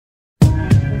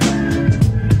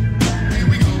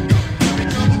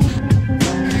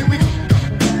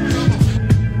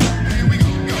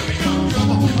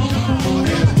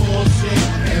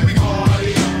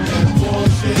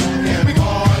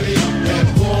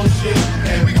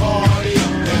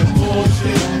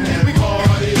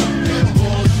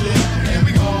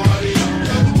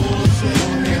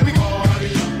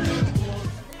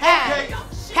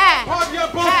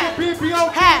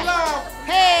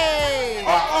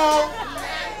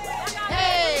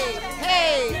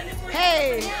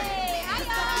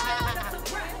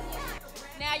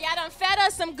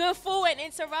some good food and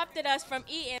interrupted us from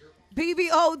eating.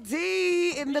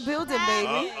 BBOD in the building,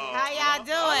 baby. How y'all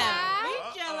doing?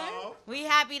 We chilling. We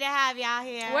happy to have y'all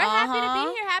here. We're happy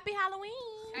to be here. Happy Halloween.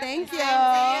 Thank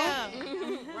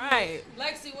you. Right.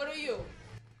 Lexi, what are you?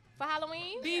 For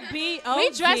Halloween? BBOD. We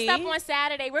dressed up on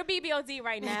Saturday. We're BBOD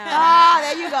right now.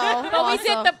 There you go. But we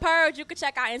did the purge. You can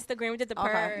check our Instagram. We did the purge.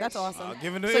 Okay, that's awesome.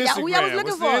 Give it the So Instagram. who y'all was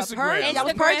looking for? Purge? Y'all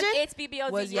was purging? It's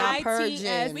BBOD. Was y'all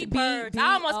purging? We purged.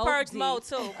 I almost purged Mo,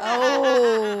 too.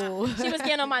 Oh. She was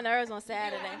getting on my nerves on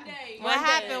Saturday. What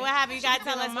happened? What happened? You got to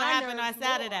tell us what happened on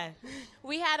Saturday.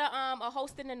 We had a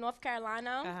hosting in North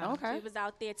Carolina. Okay. She was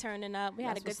out there turning up. We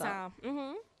had a good time.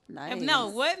 Nice. No,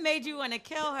 what made you want to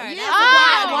kill her?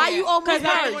 Yeah, why you almost Because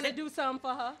I purged? want to do something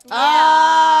for her.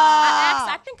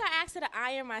 I think I asked her to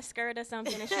iron my skirt or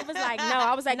something, and she was like, no.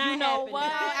 I was like, you know what?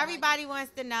 Everybody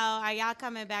wants to know, are y'all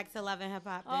coming back to Love and Hip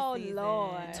Hop this season?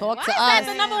 Lord. Talk to Why is that us.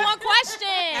 the number one question?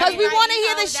 Because we want to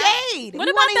hear the that. shade. What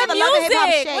We about wanna hear the Love and Hip Hop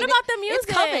music? shade. What about the music?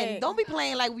 It's coming. Don't be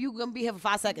playing like you going to be here for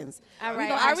 5 seconds. All We right.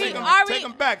 gonna Are Take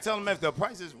them back. Tell them if the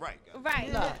price is right. Right.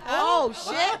 Oh,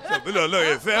 shit. So, look,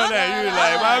 you feel that? You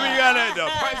like, why we got that? The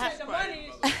price is The right. money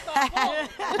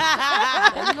is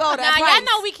There you go. Now, y'all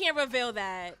know we can't reveal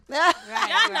that. Y'all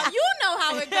know. You know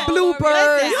how it goes.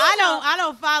 Bloopers. Listen, I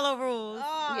don't follow rules.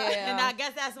 Yeah. And I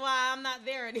guess that's why I'm not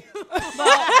there anymore.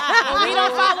 When we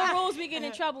don't follow rules, we get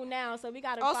in trouble now. So we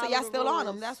got to follow Also, y'all the still rules. on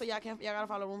them. That's why y'all got to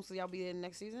follow rules so y'all be in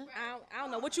next season. I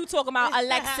don't know what you talking about,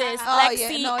 Alexis, Oh, Lexi,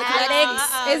 yeah, no, it's Alex.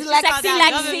 It's Lexi. Sexy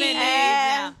Lexi.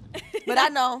 Yeah. But I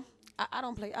know. I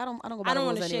don't play. I don't go by I don't the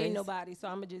want rules to shade anyways. nobody, so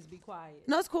I'm going to just be quiet.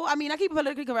 No, it's cool. I mean, I keep it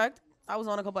politically correct. I was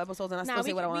on a couple episodes and I still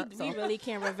say what I want. We really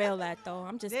can't reveal that, though.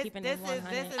 I'm just keeping it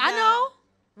 100. I know.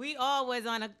 We always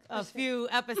on a few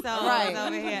episodes Right.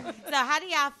 over here. So how do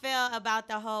y'all feel about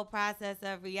the whole process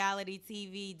of reality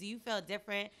TV? Do you feel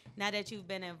different now that you've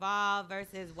been involved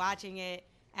versus watching it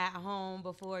at home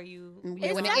before you?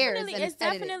 Yeah, when it airs and It's edited.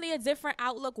 definitely a different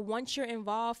outlook once you're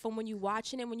involved from when you're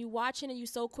watching it. When you're watching it, you're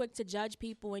so quick to judge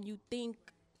people and you think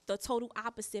the total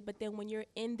opposite. But then when you're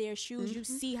in their shoes, you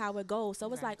see how it goes.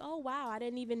 So it's like, oh, wow, I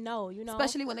didn't even know, you know?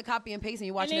 Especially when they copy and paste and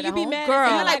you're watching And it then at you be home. mad. Girl, And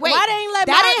you're you're like, wait, why they ain't let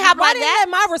that ain't how why about they that?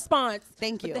 ain't let my response?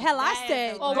 Thank you. What the hell I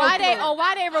said? Or why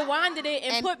they rewinded it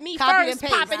and put me copied first,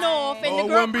 and paste. popping off, and Oh, the it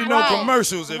girl wouldn't be no Right.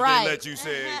 commercials if Right. they let you say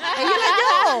it. And you're like,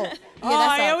 yo. Yeah,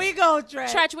 that's here up. we go, Trey.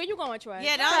 Tretch, where you going, Trey?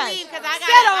 Yeah, don't Tretch. leave because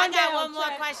I on got down, one more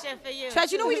Tretch. question for you.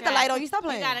 Tretch, you know we get the light on. You stop You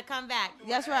playing. gotta come back.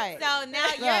 That's right. So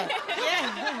now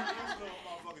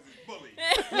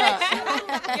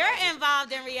you're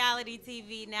involved in reality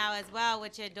TV now as well,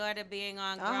 with your daughter being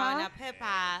on Growing Up Hip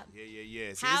Hop.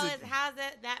 Yeah. See, How's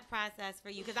that process for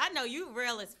you? Because I know you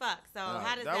real as fuck. So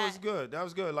how does that? was good. That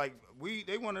was good. Like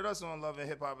they wanted us on Love and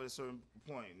Hip Hop at a certain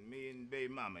point. Me and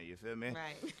Baby Mama, you feel me?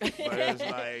 Right. But it's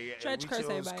like Tretch we curse chose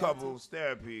everybody couples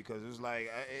therapy because it was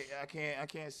like I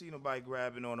can't see nobody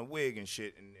grabbing on a wig and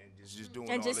shit and just doing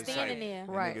And all just this standing shit. there. And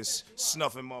Right. niggas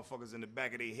snuffing motherfuckers in the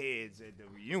back of their heads at the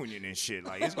reunion and shit.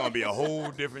 Like it's gonna be a whole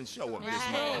different show up this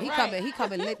month. He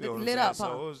coming lit, You know what I'm lit saying? up, So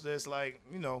huh? it was just like,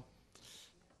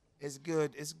 it's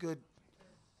good,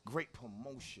 great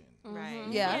promotion. Right.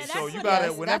 Yeah. Yeah, So that's you what gotta,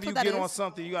 it is. whenever That's you what that get on is.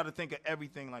 something, you gotta think of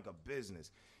everything like a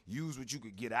business. Use what you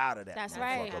could get out of that. That's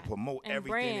motherfucker. right. Promote And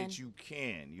everything brand. that you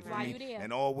can. You feel While me? you there.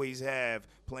 And always have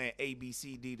plan A, B,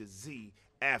 C, D to Z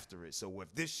after it. So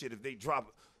if they drop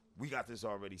it, we got this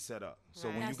already set up. So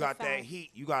Right. when That's you a got that fact.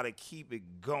 heat, you gotta keep it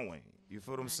going. You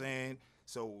feel what I'm saying?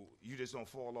 So you just don't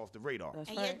fall off the radar. That's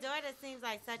And right. your daughter seems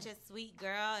like such a sweet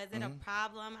girl. Is it a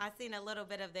problem? I've seen a little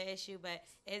bit of the issue, but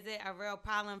is it a real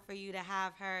problem for you to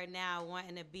have her now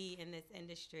wanting to be in this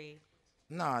industry?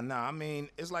 Nah. I mean,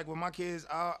 it's like with my kids,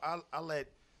 I let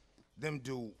them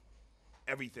do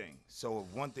everything. So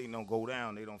if one thing don't go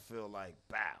down, they don't feel like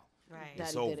bow. Right.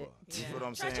 It's Daddy over. did it. You feel what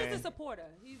I'm Tretch is saying? a supporter.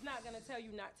 He's not going to tell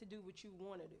you not to do what you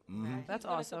want to do. Right. That's He's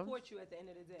gonna awesome. support you at the end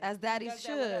of the day. As daddies He does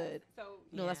that with us. should. So,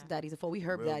 No, that's what daddies are for. We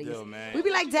heard Real daddies. deal, man. We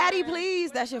be like, daddy,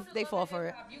 please. That shit, they fall for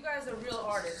it. You guys are real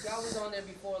artists. Y'all was on there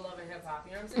before Love and Hip Hop.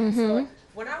 You know what I'm saying? So like,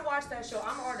 when I watch that show,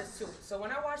 I'm an artist too. So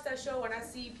when I watch that show and I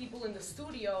see people in the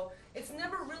studio, it's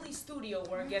never really studio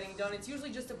work getting done. It's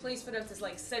usually just a place for them to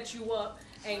like set you up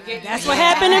and get. That's what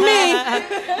happened to me.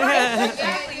 Right,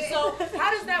 exactly. So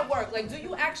how does that work? Like, do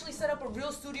you actually set up a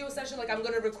real studio session? Like, I'm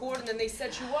gonna record and then they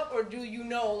set you up, or do you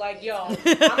know, like, yo?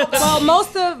 I'm about Well, to-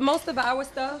 most of our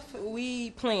stuff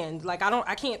we planned. Like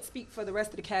I can't speak for the rest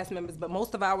of the cast members, but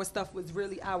most of our stuff was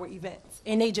really our events,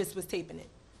 and they just was taping it.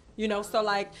 You know, so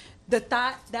like the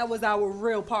thought that was our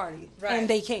real party, and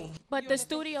they came. But the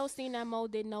studio scene that Mo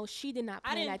didn't know, she did not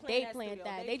plan didn't that. plan They that planned studio.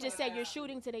 that. They They just planned said you're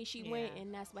shooting today. She went,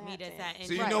 and that's what Meet us happened. at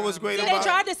So you know what's great They about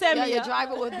tried to send Yeah, me your up.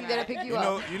 driver would be there to pick you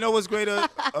up. you know what's great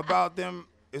about them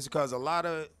is because a lot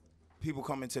of people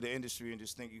come into the industry and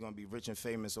just think you're gonna be rich and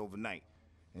famous overnight,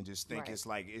 and just think it's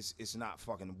like it's not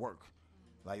fucking work.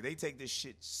 Like they take this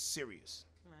shit serious.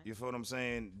 You feel what I'm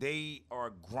saying? They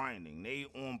are grinding. They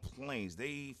on planes.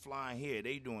 They flying here.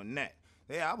 They doing that.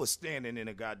 I was standing in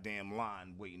a goddamn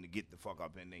line waiting to get the fuck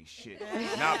up in they shit.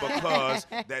 Not because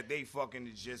that they fucking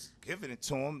is just giving it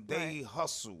to them. They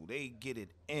hustle. They get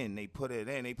it in. They put it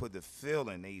in. They put the feel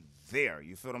in. They there.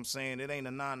 You feel what I'm saying? It ain't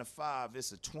a 9 to 5.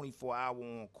 It's a 24-hour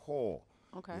on call.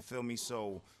 Okay. You feel me?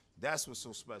 So that's what's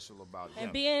so special about them.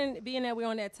 And being that we're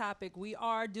on that topic, we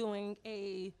are doing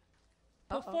a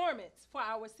performance for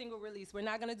our single release. We're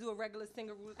not gonna do a regular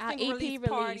single Our release EP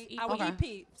party. release.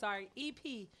 Our Okay.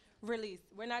 EP release.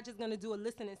 We're not just gonna do a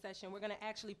listening session. We're gonna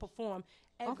actually perform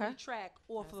every track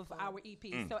off of our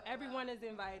EP. So everyone is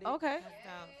invited. Okay.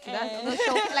 That's That's a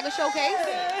show, like a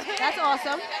showcase. That's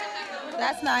awesome.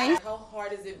 That's nice. How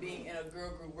hard is it being in a girl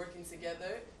group working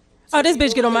together? Oh, this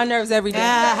bitch get on my nerves every day.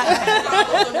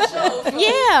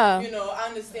 Yeah. You know, I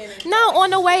understand. No, on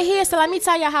the way here, so let me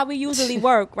tell you how we usually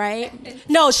work, right?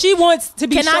 No, she wants to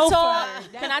be Can I chauffeured. talk?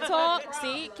 Can I talk?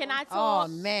 See? Can I talk?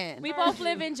 Oh man. We both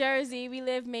live in Jersey. We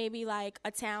live maybe like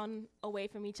a town away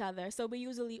from each other. So we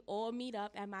usually all meet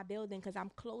up at my building because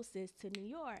I'm closest to New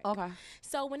York. Okay.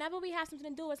 So whenever we have something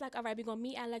to do, it's like, all right, we're going to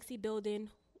meet at Lexi building,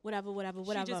 whatever.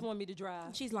 She just want me to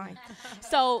drive. She's lying.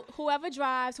 So whoever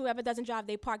drives, whoever doesn't drive,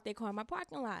 they park their car in my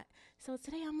parking lot. So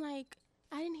today I'm like,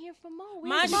 I didn't hear from Mo. Where's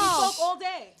Mind you, we Mo? spoke all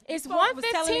day. It's We was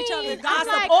telling each other 1:15. gossip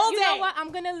I'm like, all you day. know what? I'm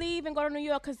gonna leave and go to New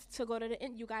York to go to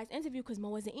you guys' interview because Mo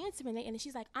wasn't answering it, and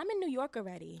she's like, I'm in New York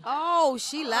already. Oh,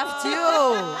 she left you.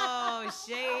 Oh,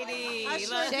 shady.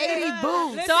 Look. Shady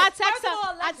boo. Listen, So I first text of her.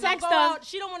 all, I Lex don't text go her. out.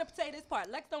 She don't want to say this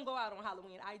part. Lex don't go out on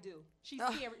Halloween. I do. She's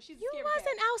scared. She's You scared wasn't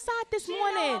cat. outside this She know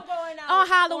morning I'm going out on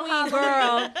Halloween,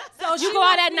 girl. So You she go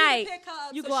out wants at me to night. pick her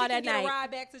up You so go she out can at get a night.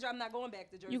 ride back to Jersey. I'm not going back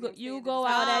to Jersey. You go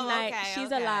out at night. okay, She's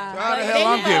okay. alive. How the But hell they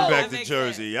I'm know. getting back That to makes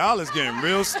Jersey? Y'all is getting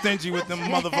real stingy with them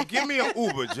motherfuckers. Give me an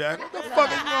Uber, Jack. What the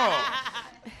fuck is wrong?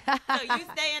 So you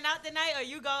staying out tonight or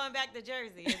you going back to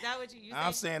Jersey? Is that what you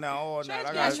I'm saying? staying out all night.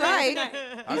 I That's got, right.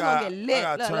 I You got, gonna get lit. I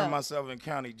got to Look, turn look. myself in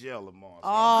county jail tomorrow.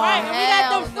 Oh, Right, and we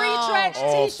got them free hell Trex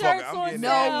Oh, t-shirts fuck it, I'm on getting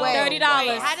sale. No way. $30.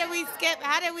 Wait, how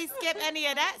did we skip any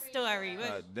of that story?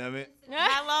 God damn it.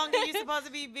 How long are you supposed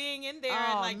to be being in there?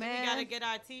 Oh, And like, do man. we gotta get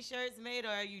our t-shirts made, or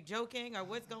are you joking, or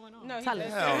what's going on? No, Tell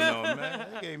us. Hell no, man.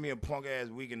 They gave me a punk ass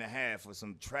week and a half for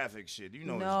some traffic shit. You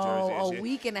know No, this Jersey a shit.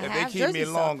 week and a if half? they keep me Jersey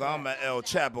longer, suck. I'm a El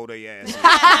Chapo they ass.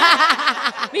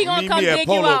 We gonna Meet come me at dig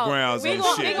Polo you out. Grounds We and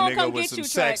gonna shit, come nigga, get with you, some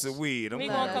sacks Trex. of weed. I'm We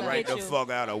gonna gonna come right get the you. fuck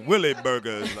out of Willie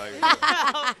Burgers. Like,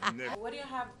 nigga. What do you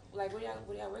have? Like, what are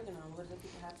y'all working on? What do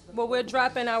people have to? Well, we're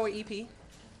dropping our EP. Okay.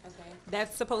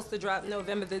 That's supposed to drop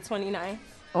November the 29th,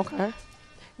 Okay.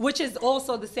 which is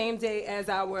also the same day as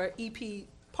our EP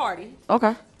party.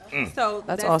 Okay. So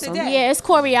That's that's awesome. today. Yeah, it's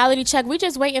called Reality Check. We're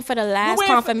just waiting for the last waiting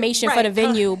for- confirmation for right. the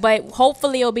venue, but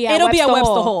hopefully it'll be at It'll be at Webster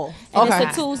Webster Hall. Hall. And Okay.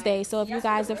 it's a Tuesday, so if you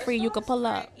guys are free, you could pull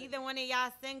up. Either one of y'all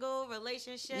single,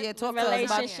 relationship? Yeah, talk to us about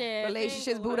Relationship.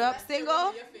 relationships, boot up,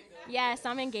 single. Yes,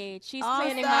 I'm engaged. She's Awesome.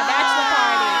 planning my bachelor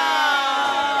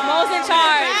party. Mo's in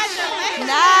charge.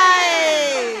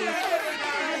 Nice.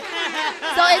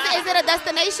 So is it a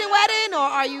destination wedding or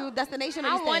are you destination? Or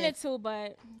you I staying? wanted to,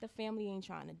 but the family ain't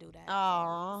trying to do that.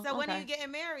 Oh. So when are okay. you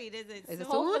getting married? Is it Is it soon? soon?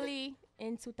 Hopefully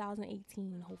in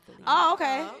 2018, hopefully. Oh,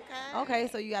 okay. Okay. Okay,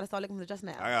 so you got to start looking for just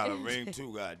now. I got a ring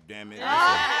too, god damn it.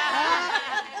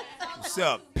 What's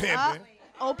up, pimpin'?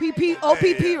 OPP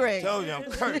ring. Told you I'm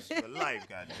cursed for life,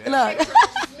 god damn it.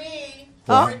 Look. Me,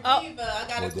 Oh. Diva, I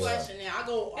got a question now. I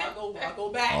go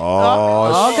back.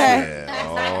 Oh, Okay. shit.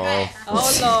 Oh, Oh,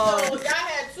 Lord. So y'all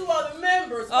had two other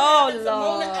members. Oh, What happened to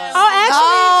Lord. Mona and-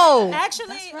 Oh. Actually,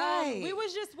 That's right. we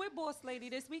was just with Boss Lady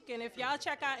this weekend. If y'all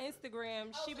check our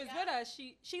Instagram, she was with us.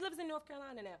 She lives in North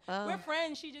Carolina now. We're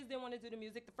friends. She just didn't want to do the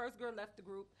music. The first girl left the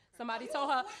group. Somebody told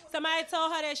her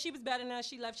that she was better than us.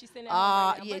 She left. She's sitting at home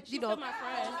right now. yeah, But you she's know. still my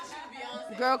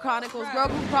friend. Girl Chronicles, Girl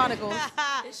Group Chronicles.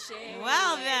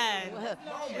 Well then.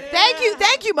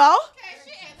 Thank you, Mo.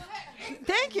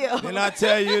 Thank you. Didn't I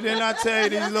tell you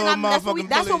these little motherfucking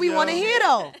That's what we bullies, want to yo? hear,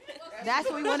 though. That's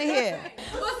what we want to hear.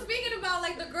 Well, speaking about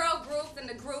like the girl groups and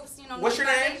the groups, you know. What's your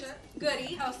name?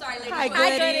 Goody. Oh, sorry, ladies. Hi,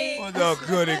 Goody. Goody. What's up,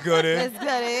 goody, goody? It's good,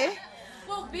 eh?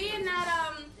 Well, being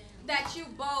that you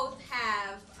both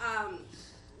have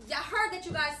I heard that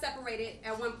you guys separated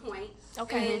at one point.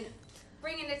 Okay. And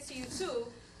bringing it to you too,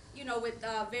 you know, with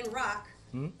Vin Rock.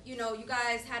 You know, you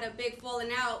guys had a big falling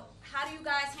out. How do you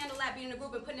guys handle that being in a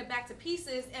group and putting it back to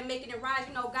pieces and making it rise?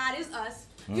 You know, God is us.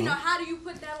 You know, how do you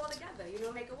put that all together? You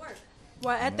know, make it work.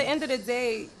 Well, at the end of the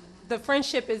day, the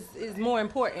friendship is more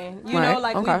important. You Right, know,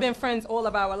 like okay. we've been friends all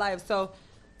of our lives. So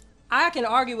I can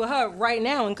argue with her right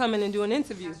now and come in and do an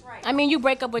interview. That's right. I mean, you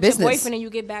break up with Business. your boyfriend and you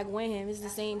get back with him. It's the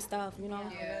same stuff, you know?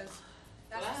 Yeah. That's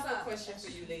Well, I what's have a up. question for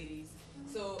you ladies.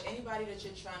 So anybody that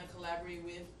you're trying to collaborate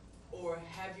with, or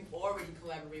have you already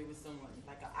collaborated with someone,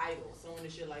 like an idol, someone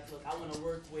that you're like, look, I want to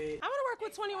work with? I want to work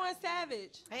with 21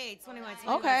 Savage. Hey, 21,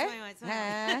 Okay.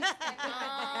 21.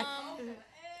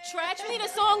 Tretch, we need a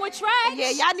song with Tretch. Yeah,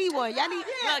 y'all need one. Y'all need.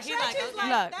 Look, he's like, okay.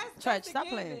 Look, that's Tretch, a stop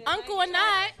given. playing. Uncle or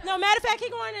not. No, matter of fact, he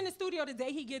going in the studio the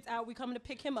day he gets out. We coming to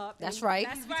pick him up. That's And right.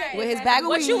 That's right. With his bag of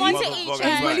What weed. you want to eat, Motherfuckers Tretch?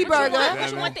 right. Willy burger.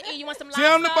 What you want to eat? You want some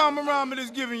Tell the lobster? mama rama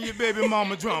that's giving your baby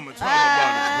mama drama.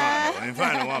 And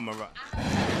find a mama rama.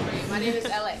 My name is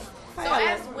LA. So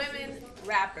as women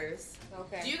rappers,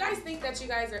 do you guys think that you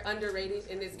guys are underrated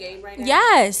in this game right now?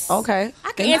 Yes. Okay.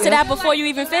 I can answer that before you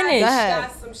even finish. Go ahead.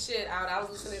 Got some shit out. I was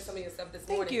listening to some of your stuff this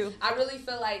morning. you. I really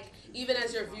feel like even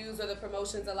as your views or the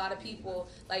promotions, a lot of people,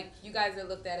 like, you guys are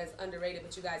looked at as underrated,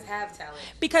 but you guys have talent.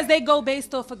 Because they go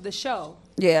based off of the show.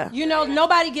 Yeah. You know,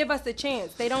 nobody give us a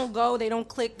chance. They don't go, they don't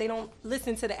click, they don't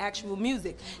listen to the actual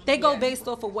music. They go based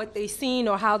off of what they seen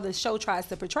or how the show tries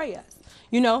to portray us.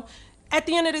 You know, at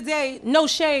the end of the day, no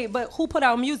shade, but who put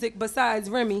out music besides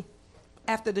Remy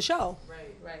after the show?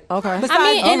 Right. Okay.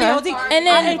 Besides BBOD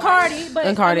and Cardi, but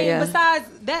And Cardi, I mean, yeah. besides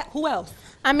that, who else?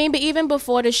 I mean, but even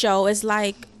before the show, it's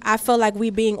like I feel like we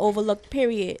being overlooked,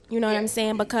 period. You know what I'm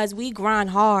saying? Because we grind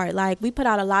hard. Like, we put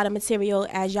out a lot of material,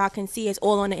 as y'all can see. It's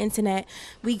all on the internet.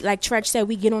 We, like Tretch said,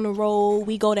 we get on the road.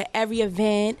 We go to every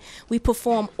event. We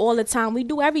perform all the time. We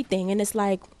do everything. And it's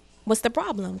like, what's the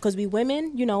problem? Because we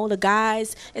women, you know, the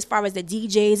guys, as far as the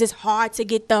DJs, it's hard to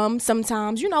get them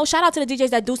sometimes. You know, shout out to the DJs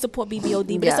that do support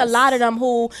BBOD, but it's a lot of them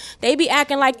who, they be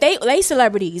acting like they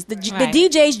celebrities. The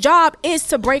DJ's job is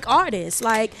to break artists.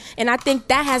 Like, and I think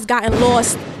that has gotten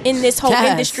lost in this whole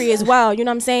industry as well. You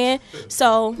know what I'm saying?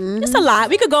 So, it's a lot.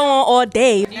 We could go on all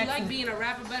day. Do you like being a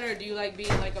rapper better, or do you like being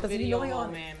like a video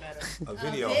home man better? A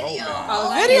video home.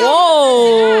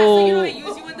 Whoa. So you know they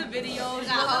use you in the videos.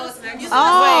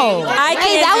 Oh,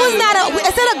 hey, that was not a.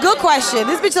 It's not a good question.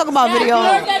 This bitch talking about video.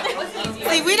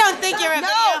 See, we don't think you're a No.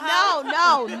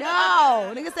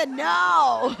 Nigga said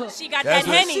no. She got That's that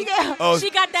what- Henny. Oh. She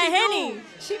got that Henny.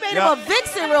 She made him a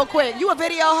vixen real quick. You a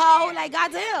video hoe? Like,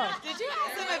 goddamn. Did you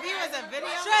ask him if he was a video?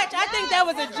 Stretch, I think that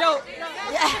was a joke.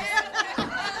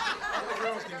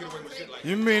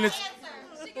 You mean it?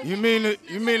 You mean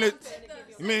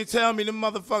to tell me the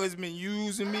motherfuckers been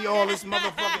using me all this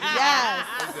motherfucking Yes.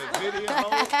 as a video?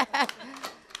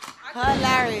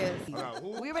 Hilarious.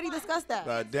 Who? We already discussed that.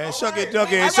 God damn, shuck it, duck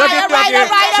it, All shuck right, it, duck it,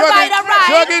 all right.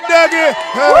 shuck it, duck it.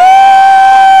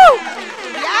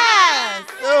 Yes.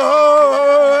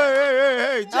 Oh,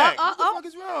 hey, Jack. What the fuck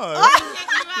is wrong?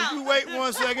 If you wait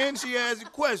 1 second, she has a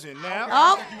question now.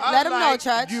 Oh, I let him know, like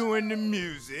Church. doing the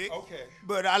music. Okay.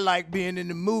 But I like being in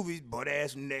the movies, butt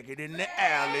ass naked in the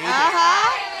alley.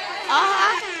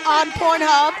 On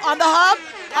Pornhub. On the hub.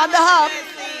 I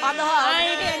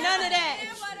ain't hear none of that.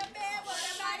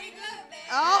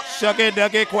 Oh. Shuck it,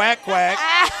 duck it, quack, quack.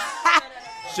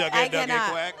 Shuck I it, duck it,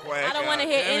 cannot. quack, quack. I don't want to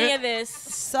hear any of this.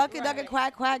 Suck it, duck it,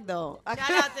 quack, quack, though.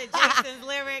 Shout out to Jason's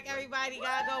lyric. Everybody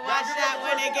gotta go watch that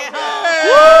when they get home.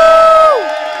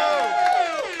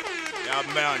 Y'all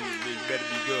mountains better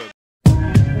be good.